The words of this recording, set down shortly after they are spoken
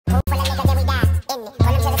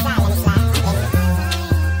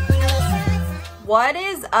What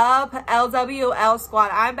is up, LWL squad?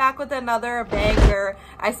 I'm back with another banger.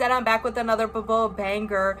 I said I'm back with another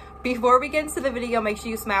banger. Before we get into the video, make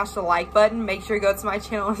sure you smash the like button. Make sure you go to my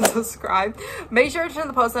channel and subscribe. Make sure to turn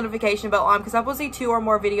the post notification bell on because I'm posting 2 or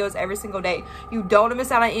more videos every single day. You don't want to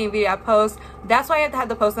miss out on any video I post. That's why I have to have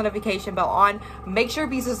the post notification bell on. Make sure to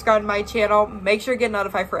be subscribed to my channel. Make sure to get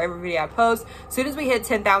notified for every video I post. As soon as we hit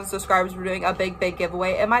 10,000 subscribers, we're doing a big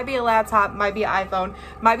giveaway. It might be a laptop, might be an iPhone,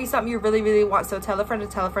 might be something you really want. So tell a friend to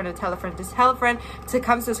tell a friend to tell a friend to tell a friend to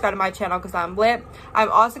come subscribe to my channel because I'm lit.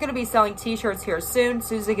 I'm also going to be selling t-shirts here soon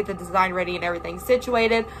as I get the design ready and everything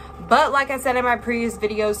situated. But like I said in my previous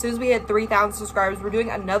video, as soon as we hit 3,000 subscribers, we're doing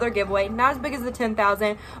another giveaway. Not as big as the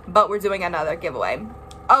 10,000, but we're doing another giveaway.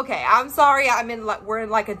 Okay, I'm sorry. We're in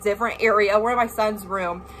like a different area. We're in my son's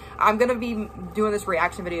room. I'm gonna be doing this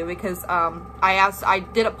reaction video because I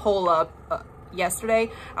did a poll up yesterday.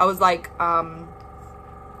 I was like, how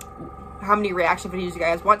many reaction videos you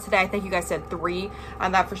guys want today? I think you guys said 3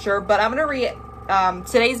 on that for sure. But I'm gonna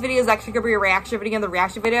today's video is actually gonna be a reaction video, and the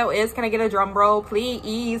reaction video is, can I get a drum roll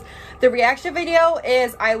please? The reaction video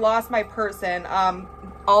is I lost my person,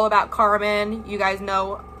 all about Carmen. You guys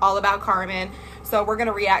know all about Carmen, so we're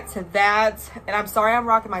gonna react to that. And I'm sorry I'm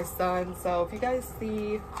rocking my son, so if you guys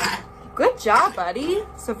see, good job buddy.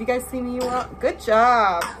 So if you guys see me rock, good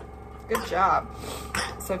job.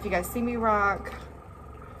 So if you guys see me rock,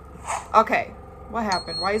 okay, what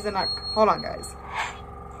happened? Why is it not, hold on guys,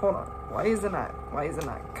 hold on. Why is it not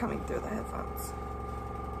coming through the headphones?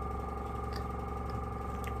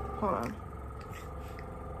 Hold on.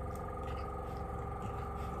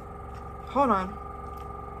 Hold on.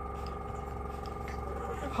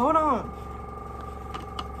 Hold on.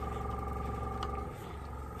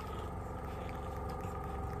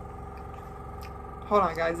 Hold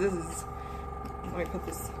on guys, this is, let me put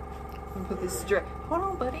this straight. Hold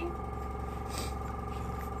on buddy.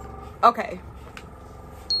 Okay.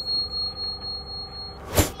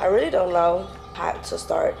 I really don't know how to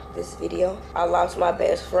start this video. I lost my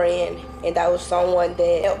best friend, and that was someone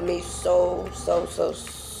that helped me so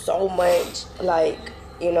much. Like,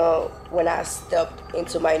 you know, when I stepped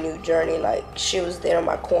into my new journey, like, she was there in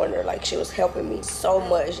my corner. Like, she was helping me so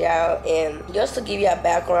much, y'all. And just to give you a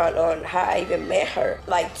background on how I even met her,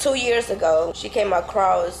 like 2 years ago, she came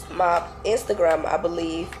across my Instagram, I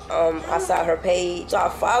believe. I saw her page, so I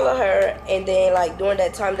followed her. And then, like, during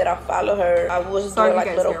that time that I followed her, I was doing like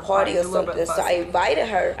a little party or something. So I invited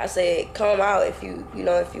her. I said, come out if you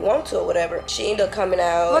want to or whatever. She ended up coming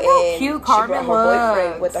out. Look how cute Carmen she brought her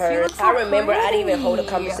boyfriend with her. So I remember I didn't even hold a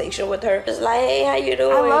conversation with her. Just like, hey, how you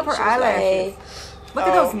doing? I love her eyelashes. Like, hey. Look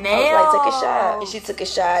at those nails. I was like, take a shot. And she took a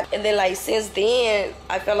shot. And then, like, since then,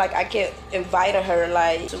 I felt like I kept inviting her,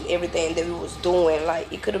 like, to everything that we was doing. Like,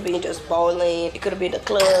 it could have been just bowling. It could have been the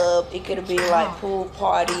club. It could have been, like, pool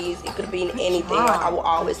parties. It could have been anything. Like, I would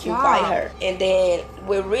always invite her. And then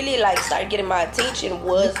what really, like, started getting my attention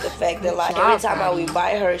was the fact that, like, every time I would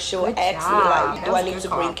invite her, she would ask me, like, do I need to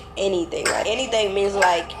bring anything? Like, anything means,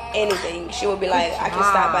 like, anything. She would be like, I can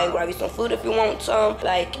stop by and grab you some food if you want some.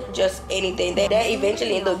 Like, just anything. That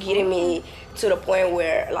eventually ended up getting me to the point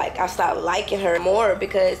where, like, I stopped liking her more,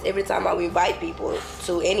 because every time I would invite people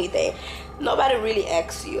to anything, nobody really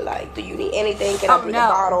asks you, like, do you need anything? Can I bring a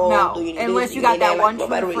bottle? No, do you need unless this? you got that one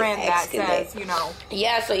like, true friend really that says, you know.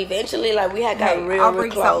 Yeah, so eventually, like, we had got hey, real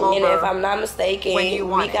close. And if I'm not mistaken,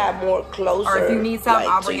 we got more closer. Or if you need something,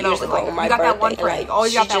 like, I'll bring it over. Like, you got that one friend.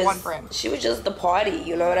 Like, you got that one friend. She was just the party,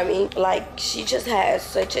 you know what I mean? Like, she just has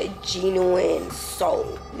such a genuine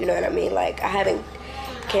soul, you know what I mean? Like, I haven't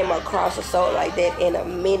came across a soul like that in a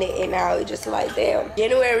minute, and now it's just like, damn.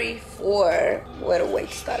 January 4, what a way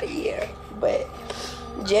to start a year. But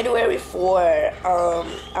January 4,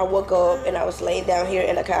 I woke up and I was laying down here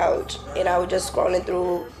in the couch, and I was just scrolling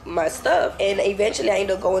through my stuff, and eventually I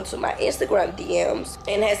ended up going to my Instagram DMs.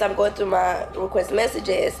 And as I'm going through my request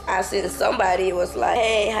messages, I seen somebody was like,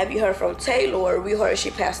 hey, have you heard from Taylor? We heard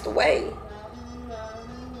she passed away.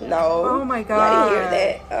 No. Oh my god. I didn't hear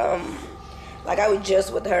that. Like, I was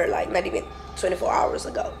just with her, like, not even 24 hours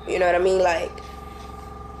ago. You know what I mean? Like,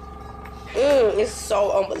 it's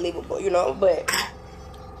so unbelievable, you know? But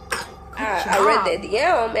I read that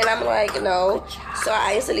DM, and I'm like, no. So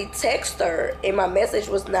I instantly text her, and my message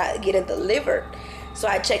was not getting delivered. So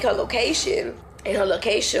I checked her location, and her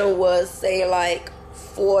location was saying, like,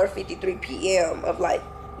 4:53 p.m. of, like,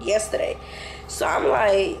 yesterday. So I'm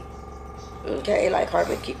like, okay, like,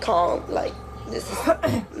 Harvey, keep calm. Like, this is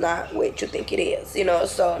not what you think it is, you know?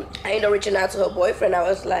 So I ended up reaching out to her boyfriend. I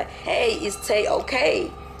was like, hey, is Tay okay?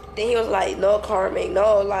 Then he was like, no, Carmen,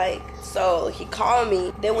 no, like, so he called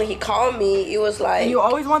me. Then when he called me, it was like, you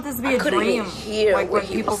always want this to be a dream. I couldn't even hear like what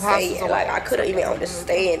he was saying. Like, I couldn't even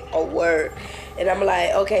understand a word. And I'm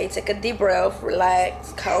like, okay, take a deep breath,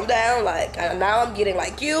 relax, calm down. Like, now I'm getting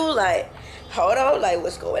like you, like, hold on, like,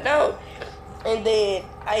 what's going on? And then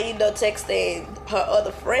I ended up texting her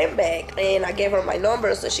other friend back, and I gave her my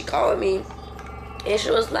number, so she called me. And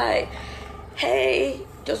she was like, hey,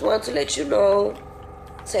 just wanted to let you know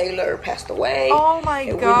Taylor passed away. Oh my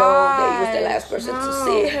god. And we know that you was the last person to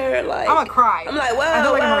see her. Like, I'm gonna cry. I'm like,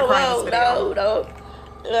 whoa, no.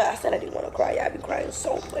 I said I didn't want to cry. I've been crying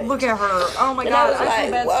so much. Look at her. Oh my and god. I was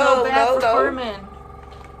like, so bad for Carmen.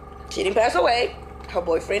 She didn't pass away. Her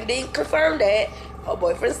boyfriend didn't confirm that. Her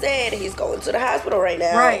boyfriend said he's going to the hospital right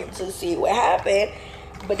now to see what happened.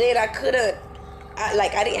 But then I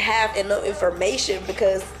didn't have enough information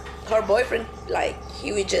because her boyfriend, like,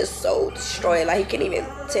 he was just so destroyed. Like, he can't even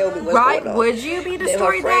tell me what's going on. Would you be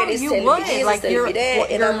destroyed though? You would. Like, you're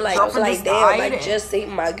that. And I'm like, I was like, damn, I just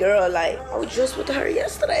seen my girl. Like, I was just with her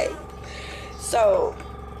yesterday. So,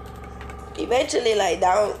 eventually, like,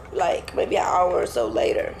 down, like, maybe an hour or so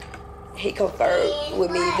later, he confirmed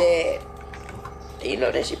with me that, you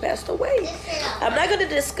know, that she passed away. I'm not going to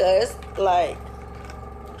discuss, like,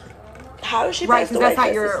 how she passed away. Right, because that's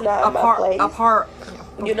not your apart.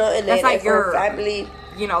 You know, and that's then not your family,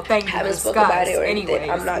 you know, thing to discuss anyways.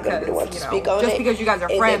 I'm not going to be the one to speak on it. Just because you guys are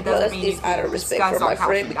friends doesn't mean you out of respect for my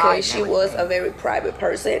friend, because she was a very private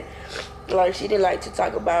person. Like, she didn't like to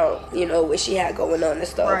talk about, you know, what she had going on and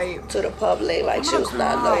stuff to the public. Like, she was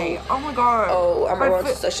not no. Oh my god. Oh, I'm on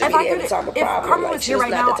social media every time a problem. Carmen was here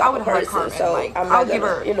right now, I would hug Carmen. So like, I'm not give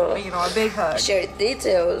her, you know, a big hug. Share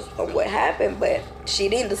details of what happened, but she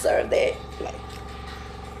didn't deserve that. Like,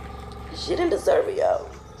 she didn't deserve it, yo.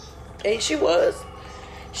 And she was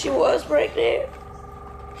pregnant.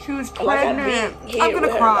 She was pregnant. I'm gonna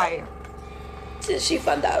cry. Since she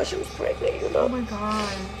found out she was pregnant, you know. Oh my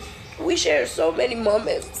god. We shared so many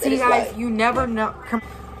moments. See, guys, like, you never know.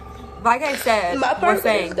 Like I said, we're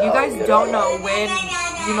saying, you guys don't know when,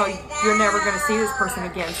 you know, you're never going to see this person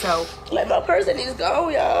again. So, like, my person is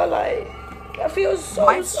gone, y'all. Like, I feel so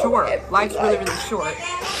life's short. Empty. Life's really, really short.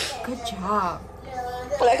 Good job.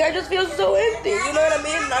 Like, I just feel so empty. You know what I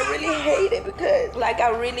mean? And I really hate it because, like, I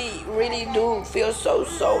really, really do feel so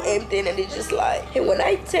empty. And it's just like, and when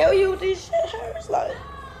I tell you this shit hurts, like,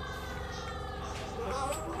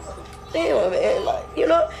 damn, man, like, you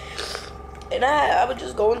know. And I was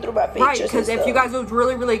just going through my pictures. Right, because if you guys was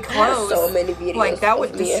really, really close, so many videos, like, that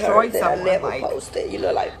would destroy someone. I never posted, you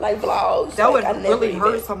know, like vlogs. That would I never really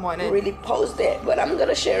hurt someone. Really post that, but I'm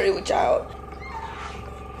gonna share it with y'all.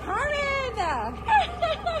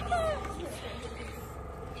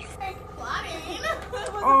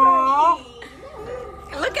 Aww.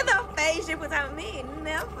 Look at the face she puts on me.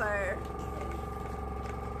 Never.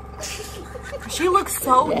 She looks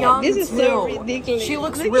so young. This is too. so ridiculous. She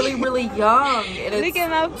looks really, really young. And it's look at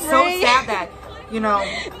my so sad that, you know,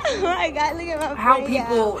 oh my god, look at my how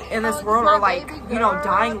people in this world are, like, you know,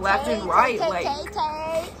 dying left and right. Like,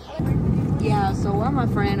 yeah, so why my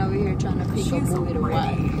friend over here trying to pick a movie to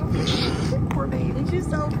watch? Poor baby. And she's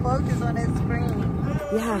so focused on that screen.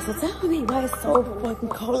 Yeah, so tell me why it's so fucking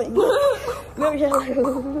cold.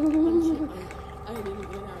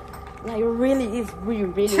 Like, really, it's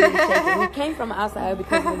really shaking. We came from outside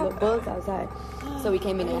because of the bugs outside. So we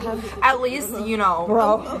came in the house. At least, you know,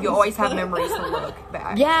 bro, you always have memories to look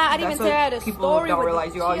back. Yeah, I didn't even tell her the people story. Don't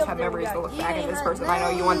realize you always have memories to look back at this person. I know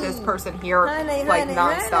you want this person here, like,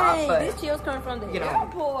 nonstop, but these chills coming from the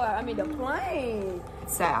airport. I mean, the plane.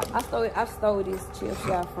 It's sad. I stole these chills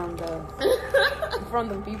from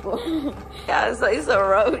the people. Yeah, so it's a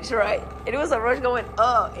roach, right? And it was a roach going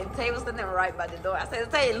up, and Tay was standing right by the door. I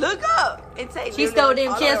said, Tay, look up. And Tay, she stole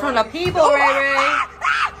them chills from the people, Ray Ray.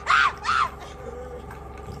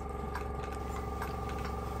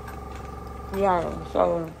 Yeah,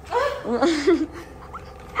 so.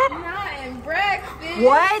 Not in breakfast.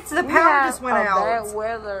 What? The power just went out. Bad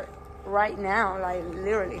weather right now, like,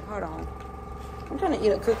 literally. Hold on. I'm trying to eat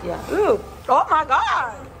a cookie. Ooh. Oh my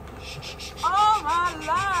god. Oh my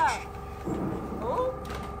god. Oh.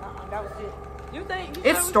 That was it. You think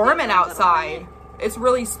it's storming outside. It's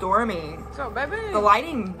really stormy. So, baby. The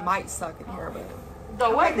lighting might suck in here, but the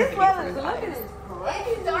way this weather, look at this.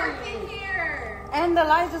 It's dark in here. And the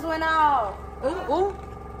light just went out. Ooh, ooh.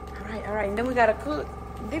 All right. And then we gotta cook.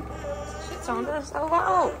 Shit's on the stove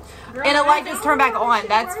out. And the light just turned back on.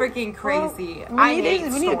 That's freaking crazy. I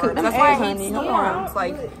hate storms. That's why I hate storms.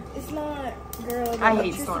 Like, it's not, girl. I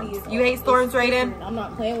hate storms. You hate storms, Raiden? I'm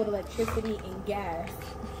not playing with electricity and gas.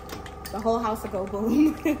 The whole house will go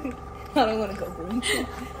boom. I don't want to go boom.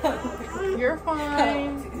 You're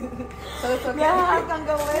fine. So it's okay. The house gonna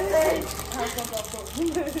go with it. House gonna go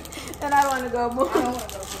boom. And I don't want to go boom. I don't want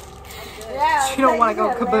to go boom. Yeah, She don't want to go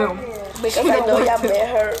kaboom. Because I know y'all met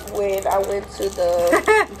her when I went to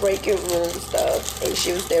the breaking room stuff, and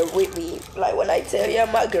she was there with me. Like when I tell y'all,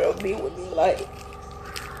 my girl be with me, like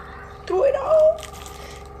through it all.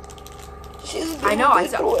 I know. I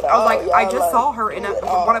was like, I just saw her in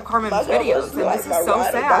one of Carmen's videos, and this is so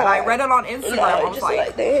sad. I read it on Instagram. I was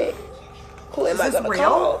like, dang, who am I gonna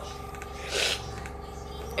call?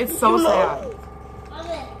 It's so sad.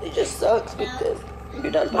 It just sucks because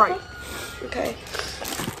you done, right. Okay.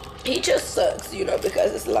 He just sucks, you know,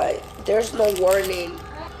 because it's like there's no warning.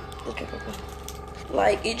 Okay.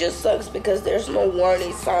 Like it just sucks because there's no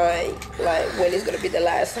warning sign, like when it's gonna be the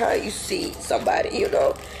last time you see somebody, you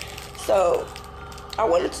know. So I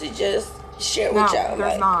wanted to just share with y'all, there's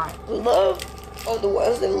like, not. love on the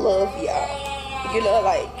ones that love y'all. You know,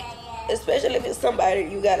 like especially if it's somebody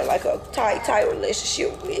you got like a tight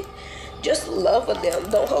relationship with. Just love for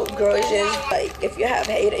them. Don't hold grudges. Like, if you have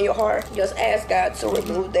hate in your heart, just ask God to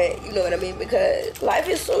remove that. You know what I mean? Because life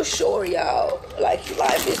is so short, y'all. Like,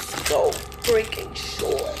 life is so freaking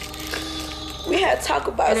short. We had talked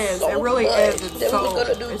about so it really much is. that we was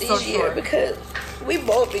going to do this year because we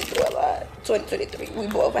both been through a lot. 2023, we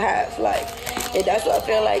both have, like, and that's why I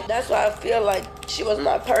feel like, she was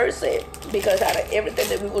my person. Because out of everything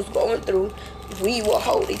that we was going through, we will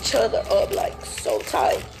hold each other up, like, so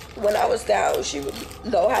tight. When I was down, she would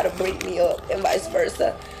know how to bring me up, and vice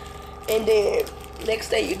versa. And then next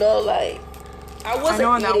day, you know, like I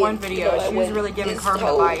know in that one video, she was really giving Carmen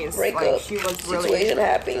advice. Like she was really situation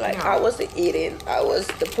happened. Like I wasn't eating, I was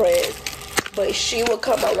depressed, but she would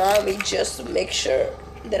come around me just to make sure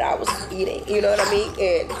that I was eating. You know what I mean?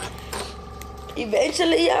 And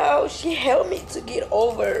eventually, y'all, she helped me to get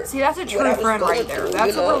over. See, that's a true friend right there.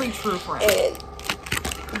 That's a really true friend. And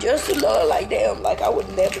just to know, like, damn, like, I would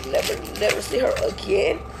never see her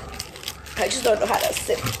again. I just don't know how to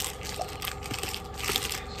accept it.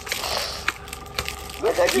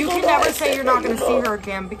 Like, you can never say you're not going to see her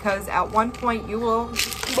again because at one point you will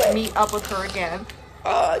meet up with her again.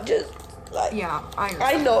 Just, like, yeah,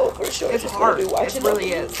 I know for sure. It's hard. It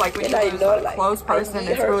really is. Like, when you lose a close person,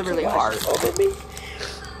 it's really hard. Over me.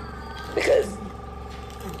 Because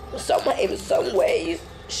in some ways,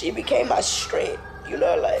 she became my strength. You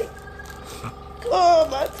know, like, oh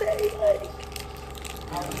my day, like.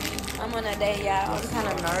 I'm on a day, y'all. I'm kind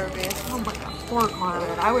of nervous. Oh my god, poor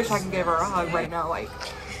Carmen. I wish I could give her a hug right now. Like,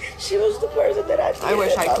 she was the person that I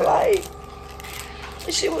wish I could. Like,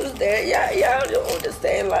 she was there. Y'all don't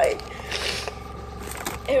understand, like,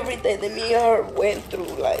 everything that me and her went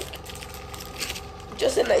through, like,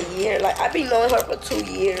 just in a year. Like, I've been knowing her for 2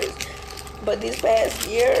 years, but this past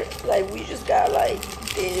year, like, we just got like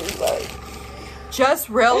this, like. Just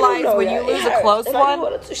realize when you lose a close one. I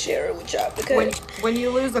wanted to share it with y'all because when you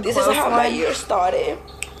lose a close one. This is how my year started.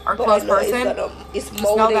 Our close person. It's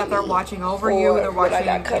know that they're watching over you. They're watching,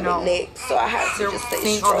 you know. Next, so I have to just stay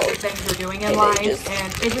seeing all the things you're doing in life,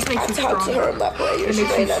 and it just makes you stronger. I talk to her in my prayers.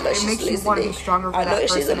 It makes you want to be stronger for that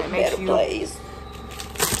person. It makes you.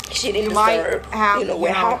 She didn't deserve, you know,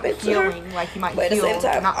 what happened to her. Like you might but at the same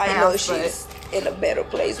time, not I know she's in a better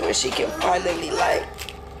place where she can finally, like,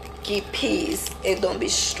 get peace and don't be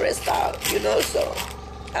stressed out, you know. So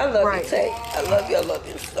I love you, Tay. I love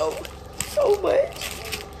you so much.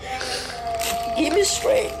 Give me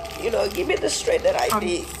strength, you know, give me the strength that I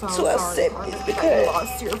need to accept this, because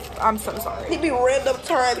I'm so sorry. It be random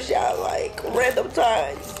times, y'all, like random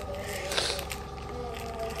times.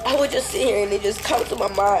 I would just sit here and it just come to my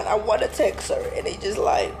mind. I want to text her and it just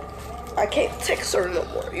like I can't text her no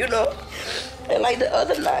more, you know. And like the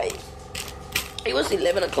other night, it was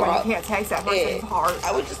 11 o'clock. You can't text that person. It's hard.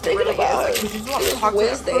 I was just thinking about her. It was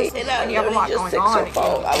Wednesday, and I literally just text her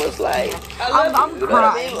phone. I was like, I'm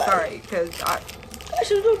crying. Sorry, because I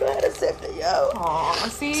just don't know how to accept it, yo. Aw,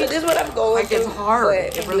 see? So this is what I'm going through. It's hard.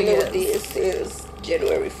 It really is. This is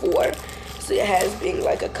January 4th, so it has been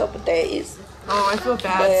like a couple days. Oh, I feel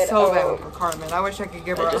bad, so bad for Carmen. I wish I could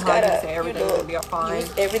give her a hug and say everything would be fine.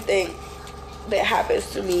 Everything that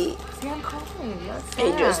happens to me, see, I'm crying.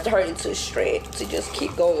 And just turn into strength to just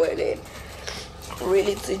keep going and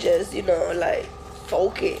really to just, you know, like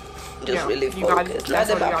focus, just really focus. Not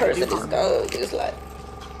that my person is gone, it's like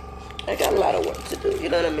I got a lot of work to do. You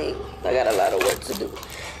know what I mean? I got a lot of work to do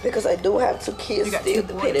because I do have 2 kids still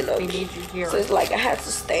depending on me. So it's like I have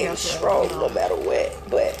to stand strong no matter what.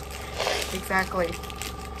 But exactly.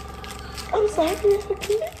 I'm sorry for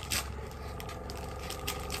kids.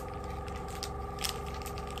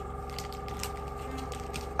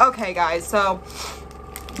 Okay, guys, so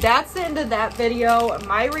that's the end of that video.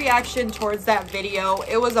 My reaction towards that video,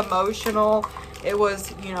 it was emotional. It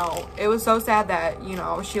was, you know, it was so sad that, you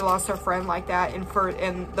know, she lost her friend like that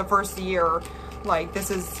in the first year. Like, this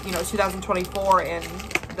is, you know, 2024, and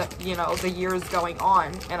the, you know, the years going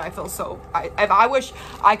on, and I feel so, I wish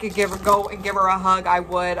I could go and give her a hug, I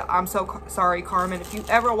would. I'm so sorry, Carmen. If you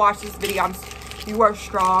ever watch this video, you are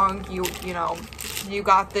strong. You know, you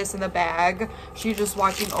got this in the bag. She's just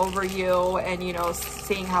watching over you and, you know,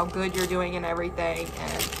 seeing how good you're doing and everything,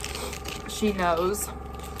 and she knows.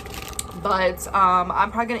 But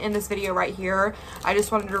I'm probably gonna end this video right here. I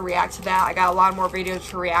just wanted to react to that. I got a lot more videos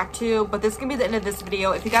to react to, but this is gonna be the end of this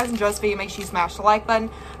video. If you guys enjoyed this video, make sure you smash the like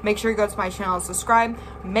button. Make sure you go to my channel and subscribe.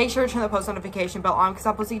 Make sure to turn the post notification bell on, because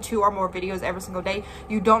I'm posting 2 or more videos every single day.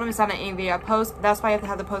 You don't miss out on any video I post. That's why you have to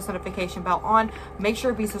have the post notification bell on. Make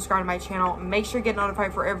sure to be subscribed to my channel. Make sure to get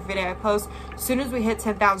notified for every video I post. As soon as we hit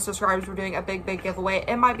 10,000 subscribers, we're doing a big giveaway.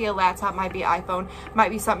 It might be a laptop, might be an iPhone,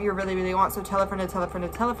 might be something you really want. So tell a friend to tell a friend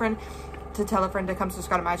to tell a friend to tell a friend to come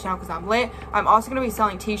subscribe to my channel, because I'm lit. I'm also going to be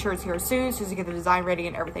selling t-shirts here soon, so you get the design ready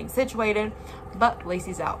and everything situated. But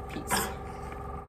Lacey's out. Peace.